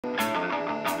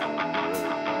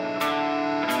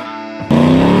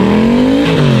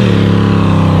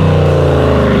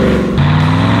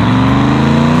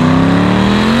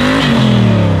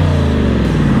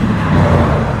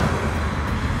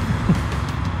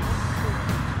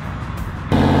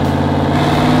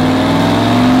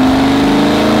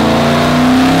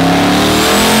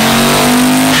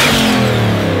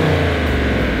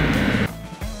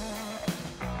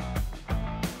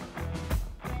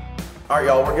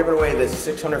giving away this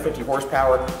 650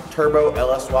 horsepower turbo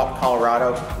LS Swap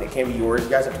Colorado, and it can be yours. You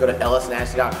guys have to go to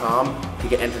lsnasty.com to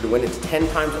get entered to win. It's 10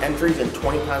 times entries and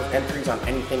 20 times entries on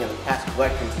anything in the past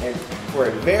collections. And for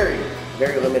a very,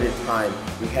 very limited time,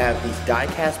 we have these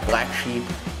die-cast Black Sheep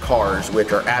cars,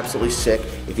 which are absolutely sick.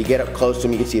 If you get up close to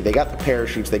them, you can see they got the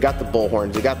parachutes, they got the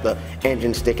bullhorns, they got the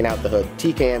engine sticking out the hood,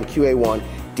 TKM, QA1,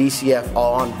 DCF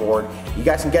all on board. You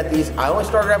guys can get these. I only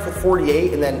started out with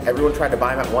 48 and then everyone tried to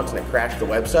buy them at once and it crashed the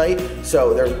website.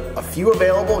 So there's a few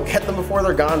available. Get them before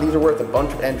they're gone. These are worth a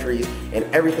bunch of entries, and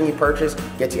everything you purchase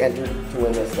gets you entered to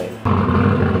win this thing.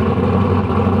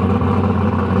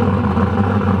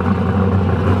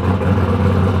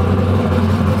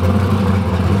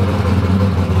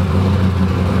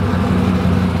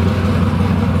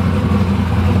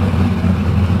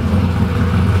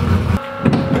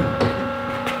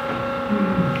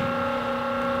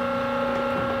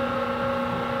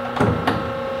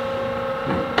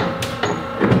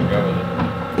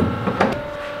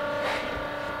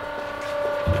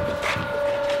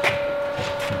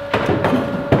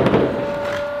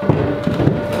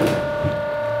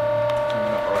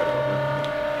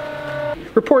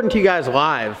 Reporting to you guys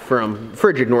live from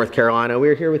frigid North Carolina.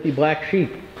 We're here with the Black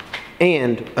Sheep,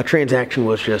 and a transaction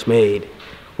was just made.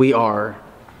 We are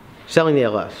selling the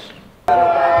LS.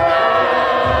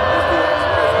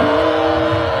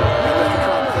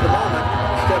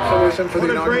 What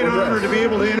a great honor to be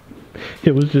able to.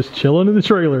 It was just chilling in the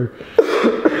trailer.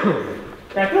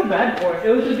 I feel bad for it. It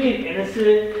was just being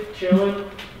innocent, chilling.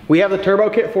 We have the turbo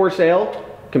kit for sale.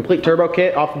 Complete turbo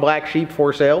kit off the Black Sheep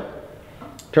for sale.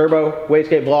 Turbo,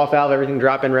 wastegate, blow-off valve, everything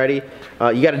drop-in ready.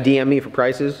 You got to DM me for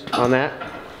prices on that.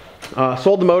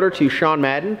 Sold the motor to Sean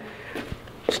Madden,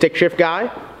 stick shift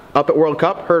guy, up at World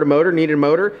Cup, heard a motor, needed a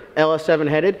motor, LS7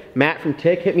 headed. Matt from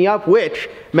Tick hit me up, which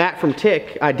Matt from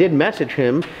Tick, I did message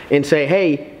him and say,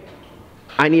 hey,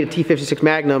 I need a T56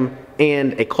 Magnum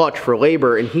and a clutch for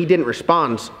labor, and he didn't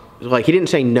respond. Like, he didn't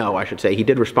say no, I should say. He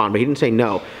did respond, but he didn't say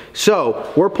no. So,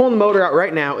 we're pulling the motor out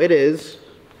right now. It is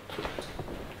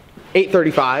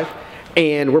 8:35,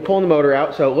 and we're pulling the motor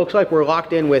out, so it looks like we're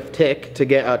locked in with Tick to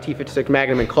get a T56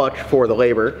 Magnum and clutch for the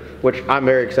labor, which I'm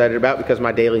very excited about because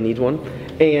my daily needs one.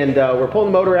 And we're pulling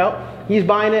the motor out. He's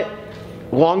buying it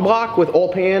long block with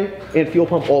oil pan and fuel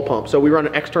pump, oil pump. So we run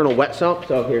an external wet sump.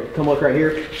 So here, come look right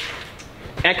here.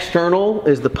 External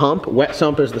is the pump, wet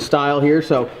sump is the style here.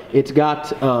 So it's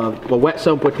got a wet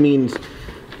sump, which means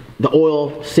the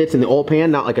oil sits in the oil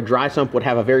pan, not like a dry sump would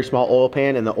have a very small oil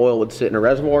pan and the oil would sit in a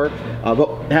reservoir.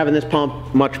 But having this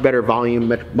pump, much better volume,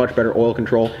 much better oil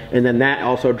control. And then that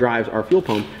also drives our fuel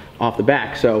pump off the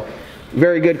back. So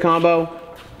very good combo.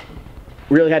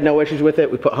 Really had no issues with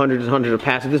it. We put hundreds and hundreds of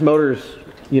passes. This motor's,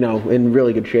 you know, in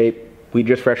really good shape. We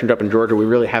just freshened up in Georgia. We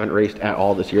really haven't raced at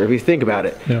all this year. If you think about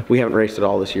it, yeah. We haven't raced at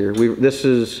all this year.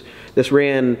 This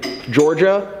ran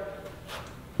Georgia,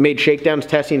 made shakedowns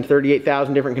testing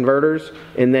 38,000 different converters,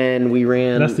 and then we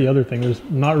ran... That's the other thing. There's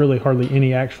not really hardly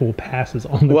any actual passes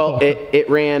on the car. It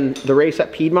ran the race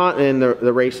at Piedmont and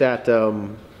the race at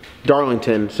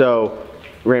Darlington. So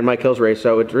ran Mike Hill's race.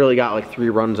 So it's really got like 3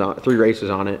 races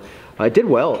on it. It did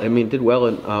well. I mean, it did well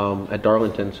at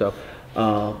Darlington. So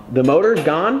the motor's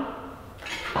gone.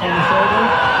 On the shoulder.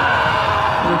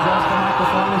 You adjust the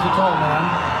microphone as you told,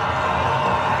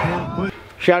 man.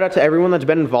 Shout out to everyone that's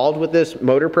been involved with this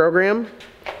motor program.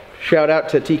 Shout out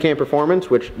to TKM Performance,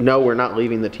 which no, we're not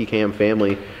leaving the TKM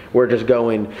family. We're just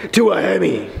going to a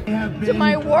Hemi. To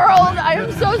my world, I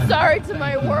am so sorry to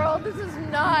my world. This is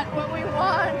not what we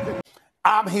want.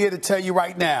 I'm here to tell you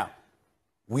right now,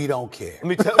 we don't care. Let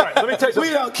me tell you something. We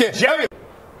don't care. Jerry.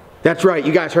 That's right,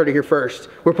 you guys heard it here first.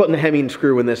 We're putting the Hemi and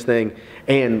screw in this thing,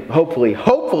 and hopefully,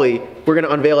 we're gonna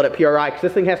unveil it at PRI, because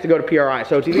this thing has to go to PRI.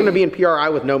 So it's either gonna be in PRI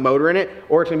with no motor in it,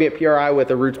 or it's gonna be at PRI with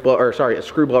a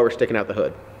screw blower sticking out the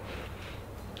hood.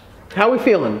 How are we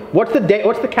feeling? What's the day?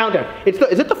 What's the countdown? Is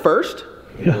it the first?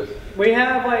 Yeah. We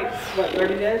have like, what,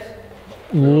 30 days?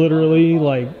 Literally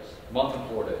like... A month and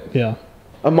 4 days. Yeah.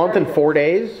 A month and 4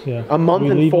 days? Yeah. A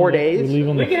month and 4 days? We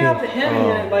can have the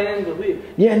Hemi by the end of the week.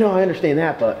 Yeah, no, I understand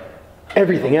that, but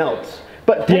everything else.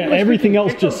 But yeah, everything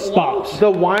else just stops.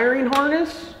 The wiring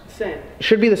harness same.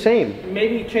 Should be the same.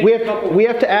 Maybe change we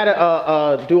have to add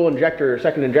a dual injector,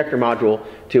 second injector module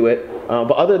to it.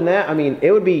 But other than that, I mean,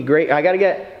 it would be great. I got to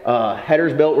get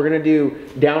headers built. We're going to do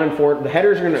down and forward. The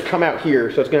headers are going to come out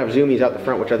here, so it's going to have zoomies out the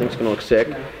front, which I think is going to look sick.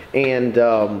 And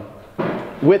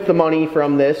with the money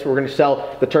from this, we're going to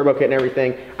sell the turbo kit and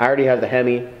everything. I already have the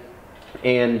Hemi.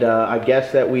 And I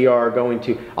guess that we are going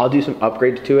to, I'll do some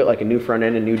upgrades to it, like a new front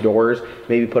end and new doors,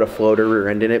 maybe put a floater rear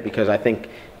end in it, because I think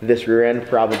this rear end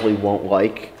probably won't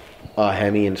like a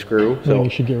Hemi and screw. So So you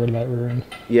should get rid of that rear end.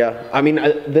 yeah, I mean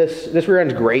this rear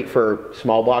end's great for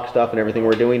small block stuff and everything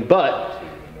we're doing, but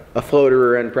a floater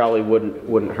rear end probably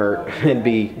wouldn't hurt and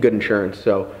be good insurance.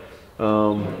 So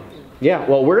yeah,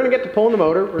 well, we're gonna get to pulling the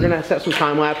motor. We're gonna set some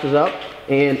time lapses up,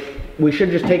 and we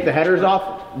should just take the headers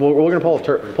off. We're gonna pull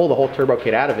the whole turbo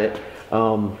kit out of it.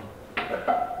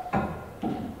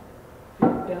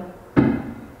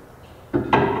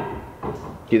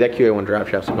 Dude, that QA1 drive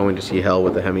shaft's going to see hell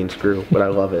with the Hemi and screw, but I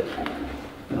love it.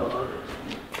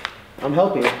 I'm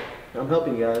helping. I'm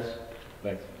helping you guys.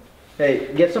 Thanks.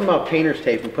 Hey, get some painter's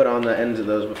tape and put on the ends of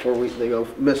those before they go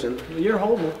missing. You're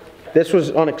holding it. This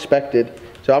was unexpected.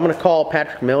 So I'm gonna call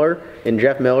Patrick Miller and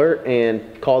Jeff Miller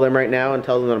and call them right now and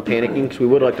tell them that I'm panicking because we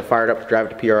would like to fire it up to drive it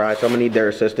to PRI. So I'm gonna need their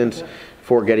assistance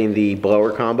for getting the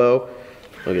blower combo.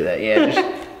 Look at that,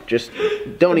 yeah, just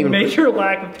don't even. Major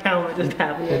lack of talent just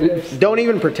happened. Don't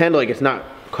even pretend like it's not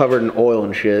covered in oil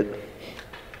and shit.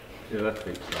 Yeah, that's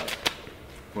big stuff.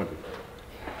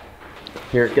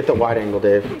 Here, get the wide angle,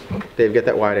 Dave. Dave, get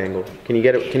that wide angle. Can you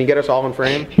get it? Can you get us all in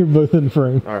frame? You're both in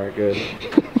frame. All right, good.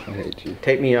 I hate you.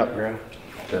 Tape me up, bro.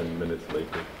 10 minutes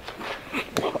later.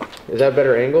 Is that a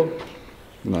better angle?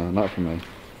 No, not for me.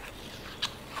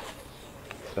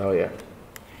 Oh yeah.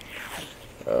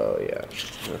 Oh yeah,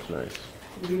 that's nice.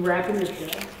 You wrapping the shell?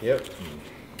 Yep.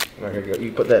 All right, here you go.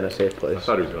 You put that in a safe place. I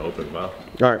thought he was gonna open his mouth.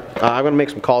 All right, I'm gonna make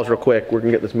some calls real quick. We're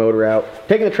gonna get this motor out.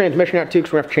 Taking the transmission out too,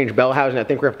 because we're gonna have to change bell housing. I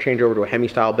think we're gonna have to change over to a Hemi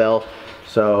style bell.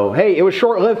 So, hey, it was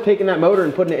short-lived taking that motor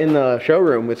and putting it in the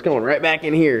showroom. It's going right back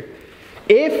in here.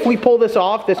 If we pull this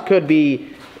off, this could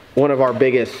be one of our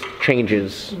biggest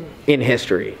changes in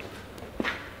history.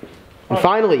 And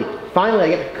finally, I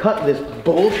get to cut this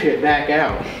bullshit back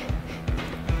out.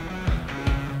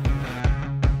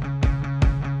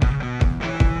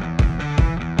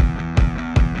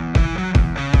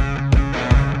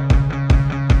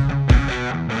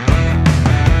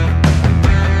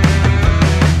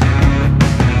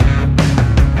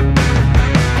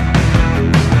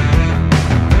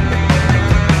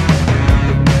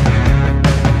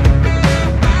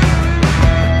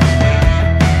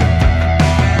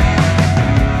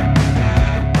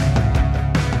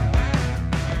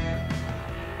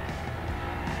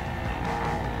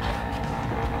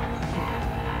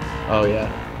 Oh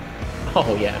yeah.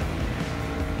 Oh yeah.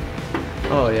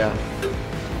 Oh yeah.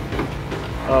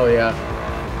 Oh yeah.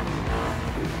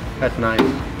 That's nice.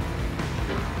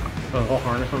 Oh, the whole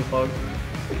harness unplugged?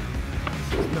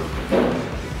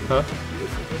 Huh?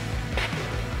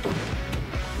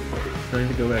 Do I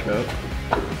need to go back up?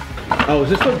 Oh, is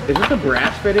this a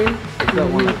brass fitting? It's that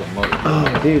one with the motor.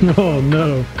 Oh, dude. Oh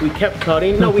no. We kept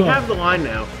cutting. No, we have the line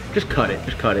now. Just cut it.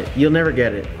 Just cut it. You'll never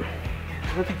get it.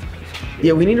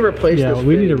 Yeah, we need to replace this. Yeah,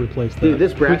 we need to replace that. Dude,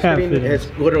 this brass We have fitting fittings.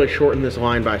 has literally shortened this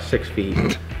line by 6 feet.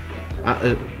 Is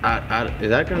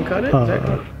that gonna cut it? Is that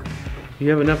gonna,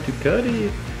 you have enough to cut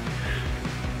it?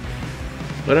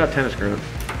 What about tennis ground?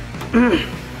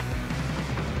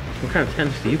 What kind of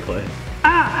tennis do you play?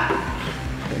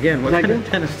 Again, what kind of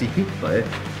tennis do you play?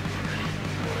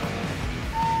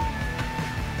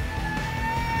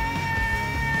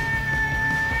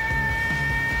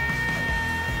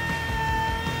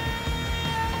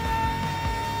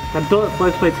 That billet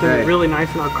flex plate's gonna Right. be really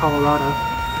nice in our Colorado.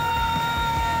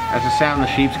 That's the sound the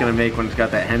Sheep's gonna make when it's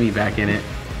got that Hemi back in it.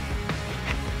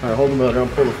 All right, hold the motor. I'm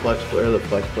pull the flex plate, or the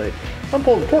flex plate. I'm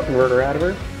pulling the torque converter out of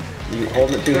her. You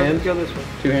holding it two hands? Go this way.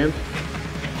 Two hands.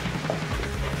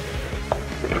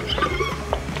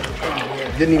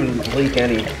 Didn't even leak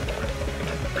any.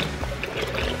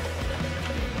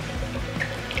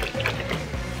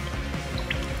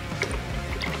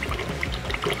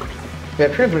 Yeah,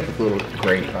 transmission fluid looks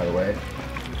great, by the way.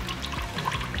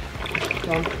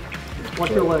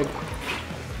 Watch your leg.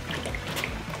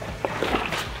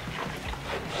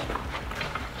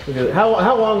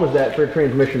 How long was that for a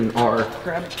transmission R?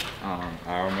 Grab it.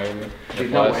 Hour maybe.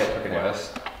 Dude, no way it took an hour.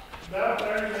 Less.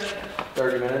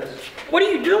 30 minutes. What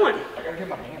are you doing? I gotta get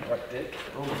my hand right, Dick.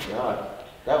 Oh my god.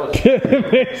 That was...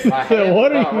 So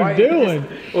what are you doing?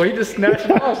 Well, he just snatched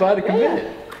it off, so I had to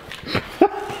commit.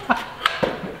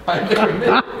 I had to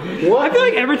commit. What? I feel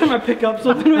like every time I pick up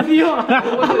something with you, I'm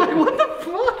like, what the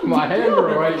fuck? My hands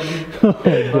were right.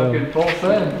 Fucking full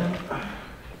send.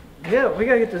 Yeah, we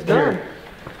gotta get this done.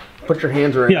 Put your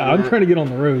hands around Yeah, I'm that. trying to get on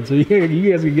the road, so you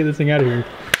guys can get this thing out of here.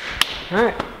 All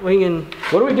right, we can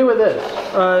What do we do with this?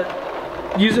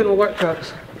 use it in the work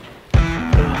trucks.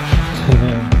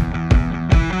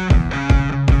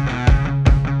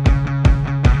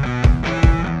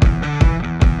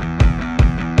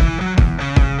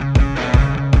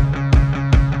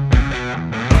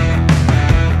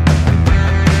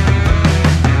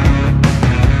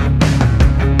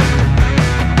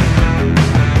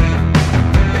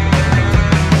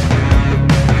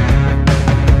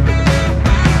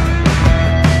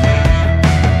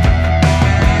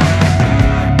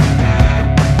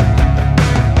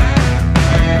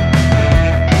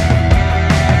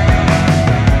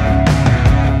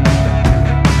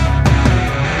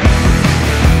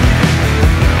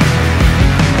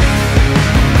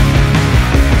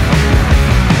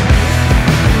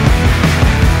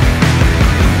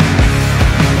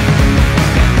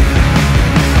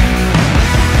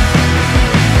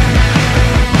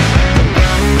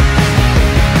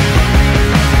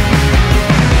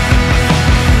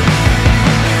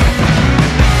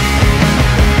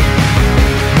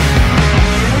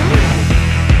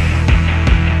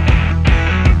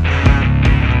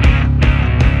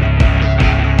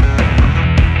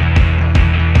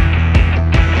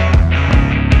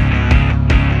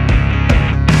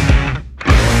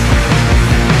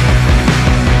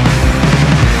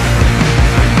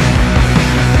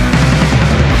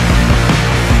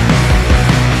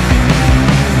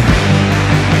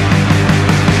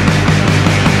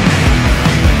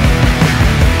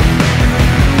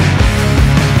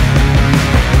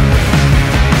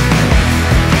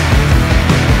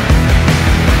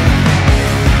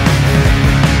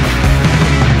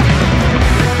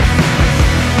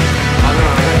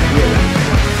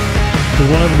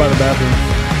 bathroom.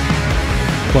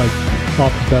 Like,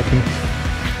 off the bathroom.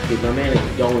 Dude, my man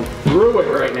is going through it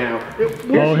right now.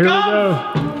 Oh, here we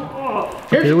go.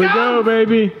 Here we go,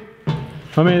 baby.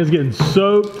 My man is getting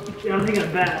soaked. Yeah, I'm thinking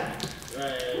of that.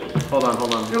 Hold on,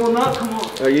 hold on. It will not come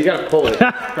off. Oh, you gotta pull it.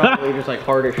 Probably just like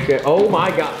hard as shit. Oh my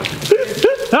god.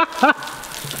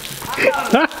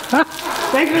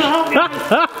 Thanks for the help,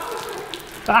 guys.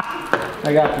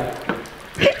 I got you.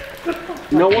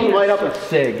 No one light up a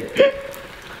cig.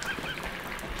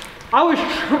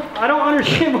 I don't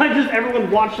understand why just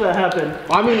everyone watched that happen.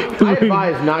 I mean, I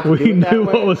advise not to do it We that knew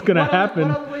way. what was gonna happen.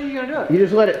 What other way are you gonna do it? You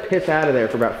just let it piss out of there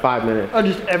for about 5 minutes. Oh,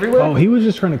 just everywhere? Oh, he was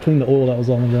just trying to clean the oil that was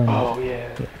on the ground. Oh, yeah.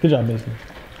 Good job, Mason.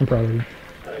 I'm proud of you.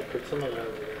 Alright, put some of that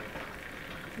over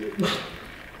there.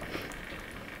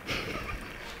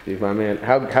 Dude, my man,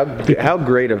 how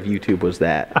great of YouTube was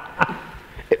that?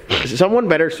 Someone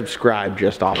better subscribe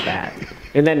just off that.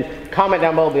 And then comment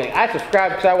down below, be like, I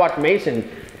subscribed because I watched Mason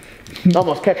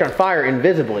almost catch on fire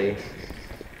invisibly.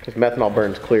 Because methanol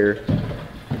burns clear.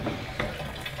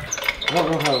 I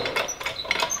don't know how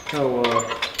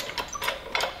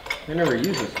I never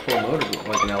use this full motor,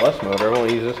 like an LS motor. I've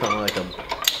only used this on like a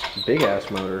big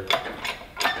ass motor.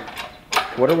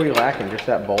 What are we lacking? Just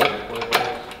that bolt?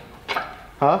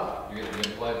 Huh? You get the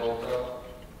mid-flight bolt out?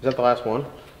 Is that the last one?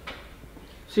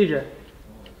 CJ.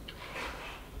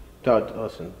 Todd,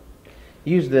 listen.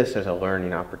 Use this as a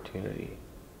learning opportunity.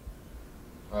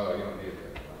 Oh, you don't need it.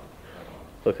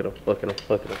 Look at him, look at him,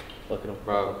 look at him, look at him.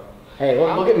 Bro. Hey,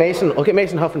 look at Mason. Look at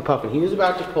Mason huffing puffing. He was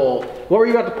about to pull. What were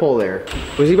you about to pull there?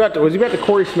 Was he about to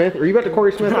Corey Smith? Were you about to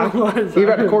Corey Smith him? I was. You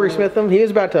about to Corey Smith him? He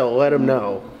was about to let him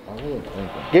know.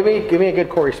 Give me a good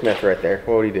Corey Smith right there.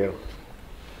 What would he do?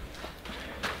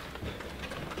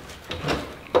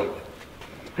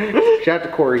 Shout out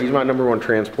to Corey. He's my #1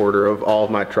 transporter of all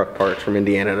of my truck parts from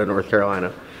Indiana to North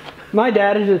Carolina. My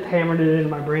dad has just hammered it into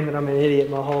my brain that I'm an idiot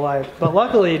my whole life. But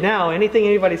luckily now, anything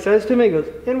anybody says to me goes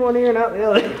in one ear and out the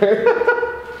other.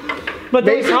 But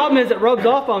the problem is it rubs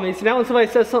off on me. So now when somebody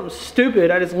says something stupid,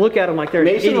 I just look at them like they're an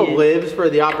Mason idiot. lives for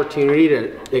the opportunity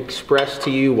to express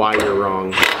to you why you're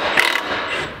wrong.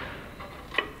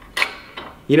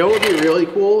 You know what would be really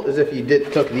cool is if you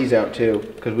took these out too,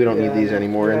 because we don't need these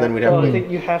anymore, and then we'd have Well, I to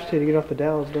think you have to get off the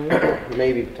dowels, don't you?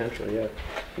 maybe potentially, yeah.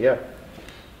 Yeah.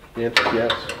 The answer is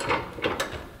yes.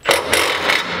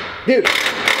 Dude,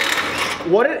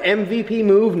 what an MVP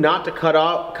move not to cut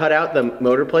out the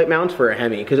motor plate mounts for a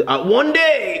Hemi. Because one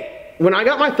day, when I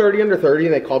got my 30 under 30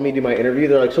 and they called me to do my interview,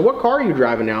 they're like, so what car are you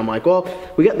driving now? I'm like, well,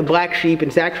 we got the black sheep and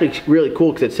it's actually really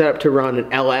cool because it's set up to run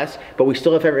an LS, but we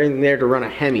still have everything there to run a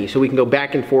Hemi so we can go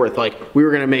back and forth like we were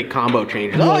going to make combo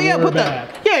changes. Well, oh yeah, we'll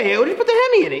just put the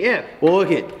Hemi in it, yeah. Well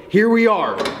look it, here we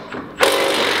are.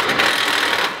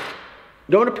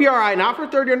 Going to PRI, not for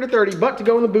 30 under 30, but to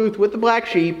go in the booth with the black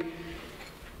sheep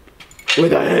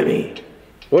with a Hemi.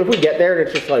 What if we get there and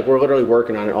it's just like we're literally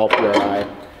working on it all PRI?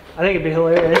 I think it'd be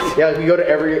hilarious. Yeah, like we go to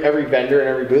every vendor and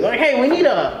every booth, like, hey, we need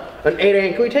an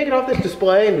 8A, can we take it off this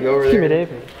display? And we go over there.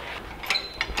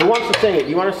 Who wants to sing it?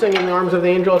 You want to sing In the Arms of the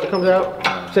Angel as it comes out?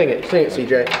 Sing it,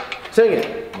 CJ. Sing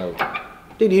it. No.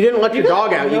 Dude, you didn't let your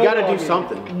dog out. You gotta do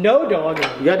something. No dog.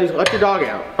 You gotta let your dog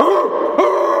out.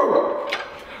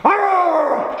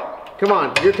 Come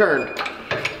on, your turn.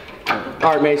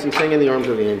 All right, Mason, sing In the Arms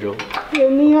of the Angel.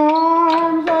 In the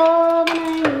arms of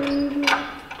an angel,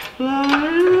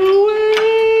 fly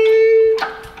away.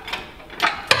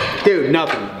 Dude,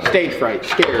 nothing. Stage fright.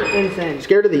 Scared. Insane.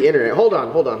 Scared of the internet. Hold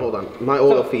on. My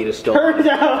oil feed is still. Turns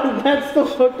out that's still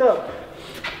hooked up.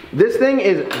 This thing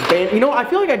is banned. You know, I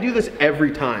feel like I do this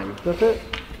every time. That's it.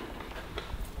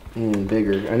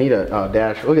 Bigger. I need a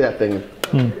dash. Look at that thing.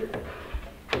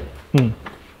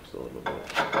 Just a little bit.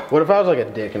 What if I was like a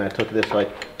dick and I took this like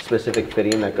specific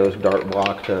fitting that goes dart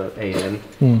block to AN?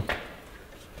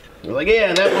 You're like,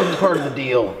 yeah, that wasn't part of the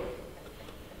deal.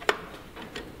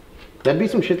 That'd be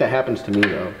some shit that happens to me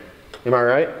though. Am I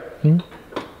right?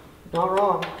 Not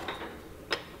wrong.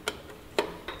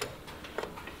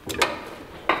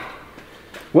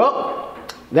 Well,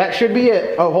 that should be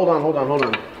it. Oh, hold on.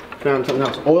 Found something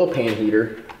else. Oil pan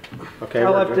heater. Okay, I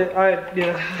left it.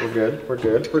 Yeah. We're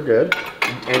good.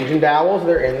 Engine dowels,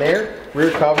 they're in there.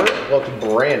 Rear cover looks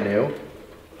brand new.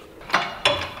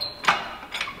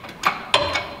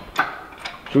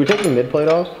 Should we take the mid plate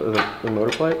off, or the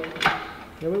motor plate?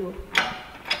 Yeah, we will.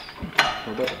 What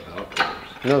about the valve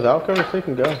covers? No, valve covers, they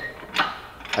can go.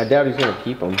 I doubt he's gonna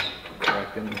keep them.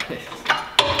 Cracking this.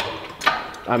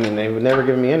 I mean, they would never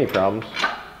give me any problems.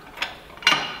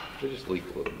 They just leak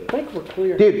a little bit. I think we're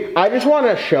clear. Dude, I just want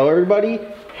to show everybody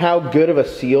how good of a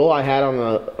seal I had on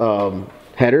the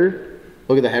header.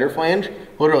 Look at the header flange.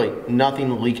 Literally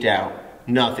nothing leaked out.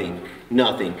 Nothing.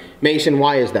 Mason,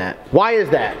 why is that? Why is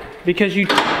that? Because you,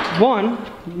 one,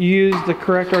 you used the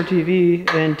correct RTV,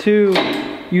 and two,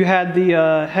 you had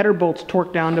the header bolts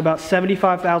torqued down to about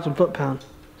 75,000 foot-pounds.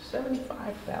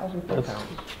 75,000 foot-pounds.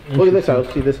 Look at this side.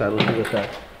 Let's see this side. Let's see this side.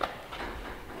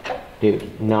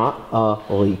 Dude, not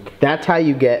a leak. That's how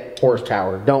you get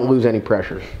horsepower. Don't lose any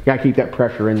pressure. You gotta keep that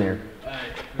pressure in there.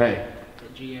 Hey. The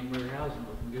GM rear housing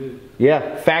looking good.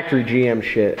 Yeah, factory GM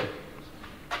shit.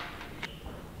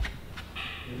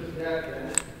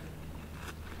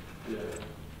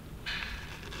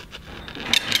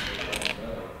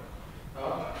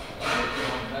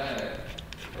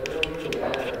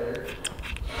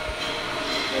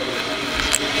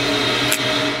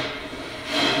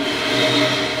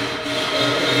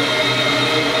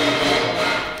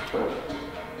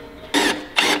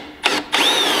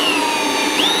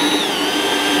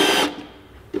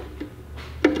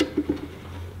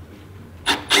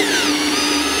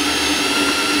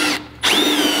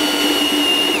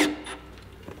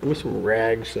 Give me some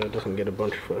rags so it doesn't get a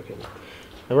bunch of fucking...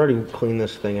 I've already cleaned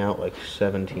this thing out like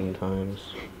 17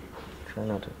 times. Try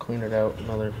not to clean it out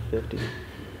another 50.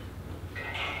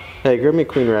 Hey, grab me a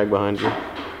clean rag behind you.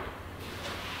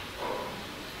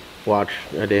 Watch,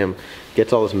 damn,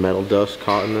 gets all this metal dust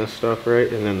caught in this stuff,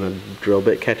 right? And then the drill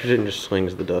bit catches it and just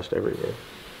slings the dust everywhere.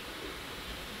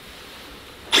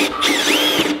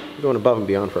 We're going above and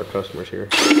beyond for our customers here.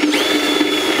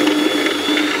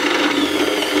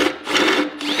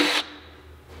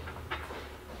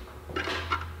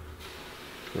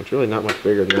 It's really not much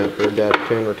bigger than that for a dash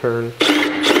 10 return.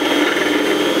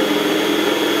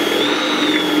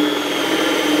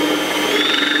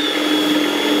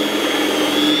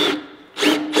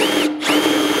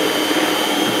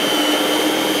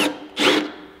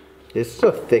 This is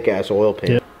a thick ass oil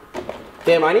pan. Yeah.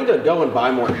 Damn, I need to go and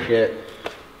buy more shit.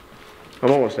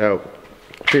 I'm almost out.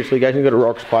 Seriously, you guys can go to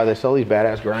Rock Supply. They sell these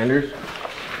badass grinders.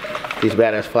 These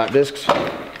badass flat discs.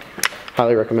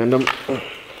 Highly recommend them.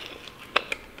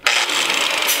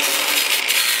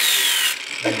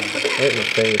 Right in the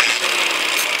face.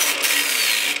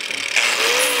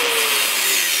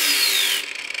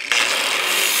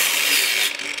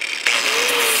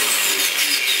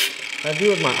 I do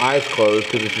with my eyes closed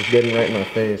because it's just getting right in my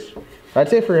face. I'd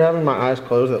say for having my eyes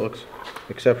closed, that looks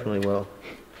exceptionally well.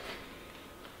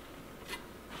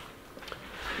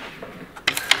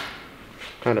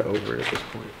 Kind of over it at this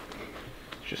point.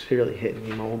 It's just really hitting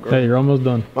me, my old girl. Hey, you're almost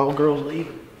done. My old girl's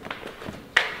leaving.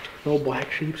 The old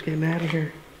black sheep's getting out of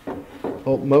here.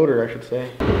 Old motor, I should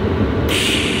say.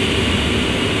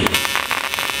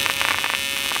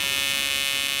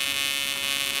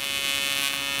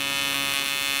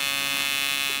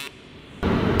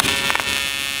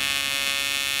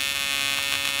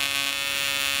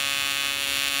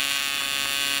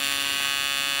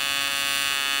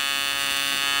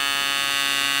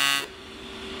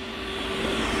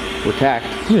 We're tacked.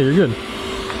 Yeah, you're good.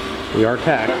 We are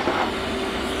tacked.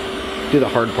 Do the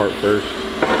hard part first.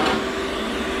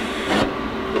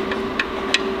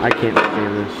 I can't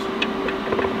stand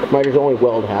this. Might just only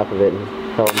weld half of it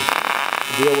and tell them to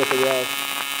deal with the rest.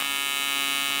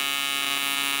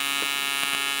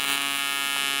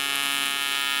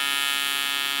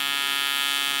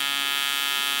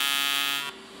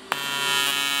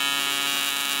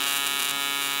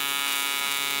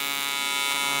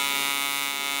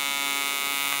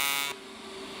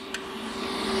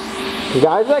 You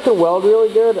guys that can weld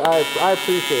really good, I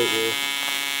appreciate you.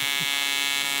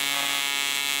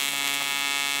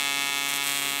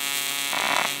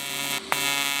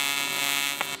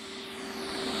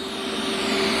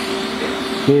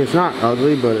 I mean, it's not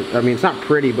ugly, but I mean, it's not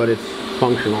pretty, but it's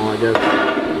functional, I guess.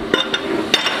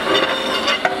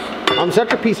 I'm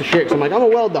such a piece of shit, 'cause I'm like, I'm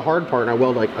gonna weld the hard part, and I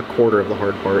weld like a quarter of the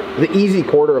hard part. The easy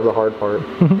quarter of the hard part.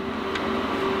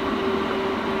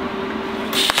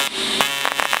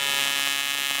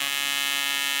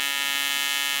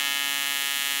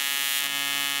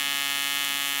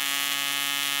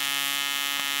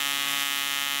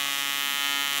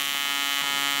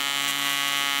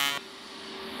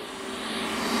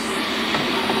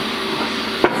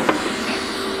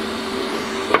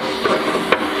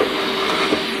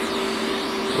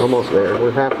 Almost there.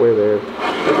 We're halfway there.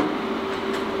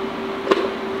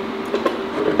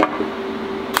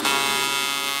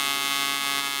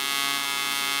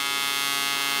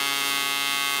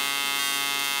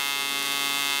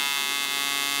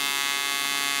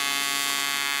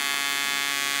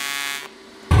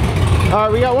 All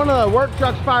right, we got one of the work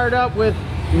trucks fired up with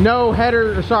no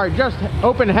header, sorry, just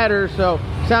open headers, so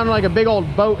sounding like a big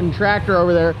old boat and tractor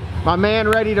over there. My man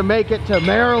ready to make it to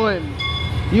Maryland.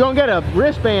 You gonna get a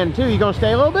wristband too? You gonna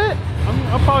stay a little bit?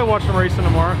 I'll probably watch some racing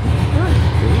tomorrow.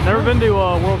 Never been to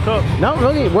World Cup. No,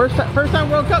 really. First time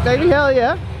World Cup, baby. Hell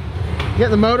yeah.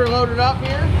 Getting the motor loaded up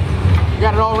here.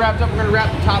 Got it all wrapped up. We're gonna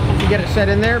wrap the top once we get it set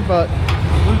in there, but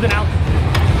Losing out.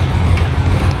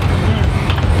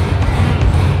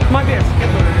 Might be a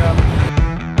skip motor job.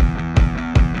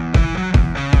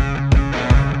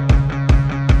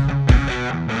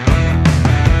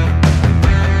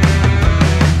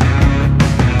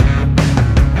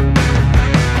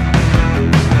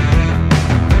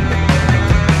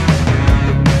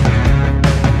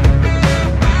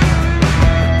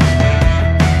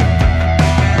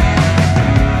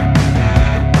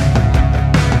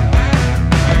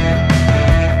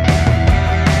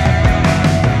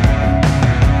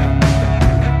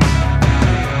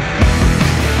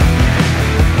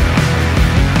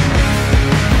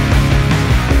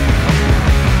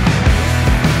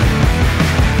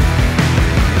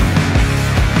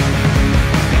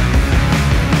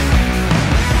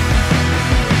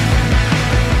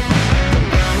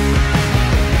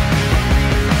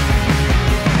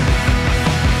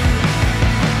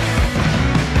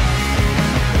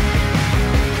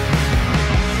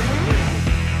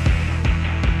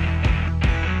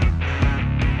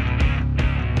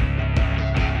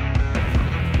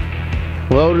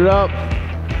 loaded up,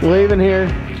 leaving here.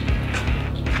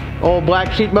 Old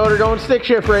black sheep motor going stick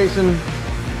shift racing.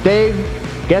 Dave,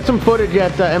 get some footage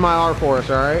at MIR for us,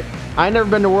 all right? I've never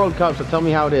been to World Cup, so tell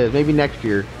me how it is. Maybe next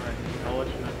year. All right, I'll let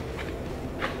you know.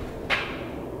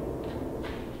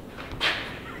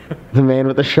 The man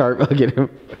with the sharp, look at him.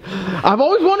 I've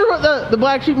always wondered what the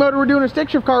black sheep motor would do in a stick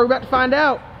shift car. We're about to find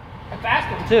out. A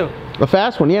fast one too. A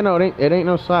fast one, yeah, no, it ain't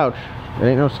no slouch. It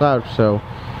ain't no slouch, so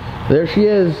there she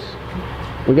is.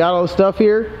 We got all the stuff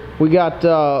here. We got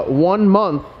 1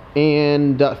 month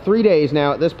and 3 days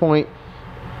now at this point.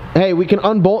 Hey, we can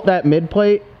unbolt that mid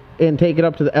plate and take it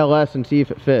up to the LS and see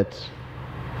if it fits.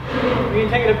 We can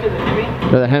take it up to the Hemi?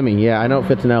 To the Hemi, yeah, I know it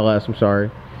fits an LS, I'm sorry.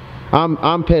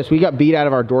 I'm pissed. We got beat out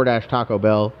of our DoorDash Taco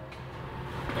Bell.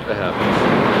 That happens.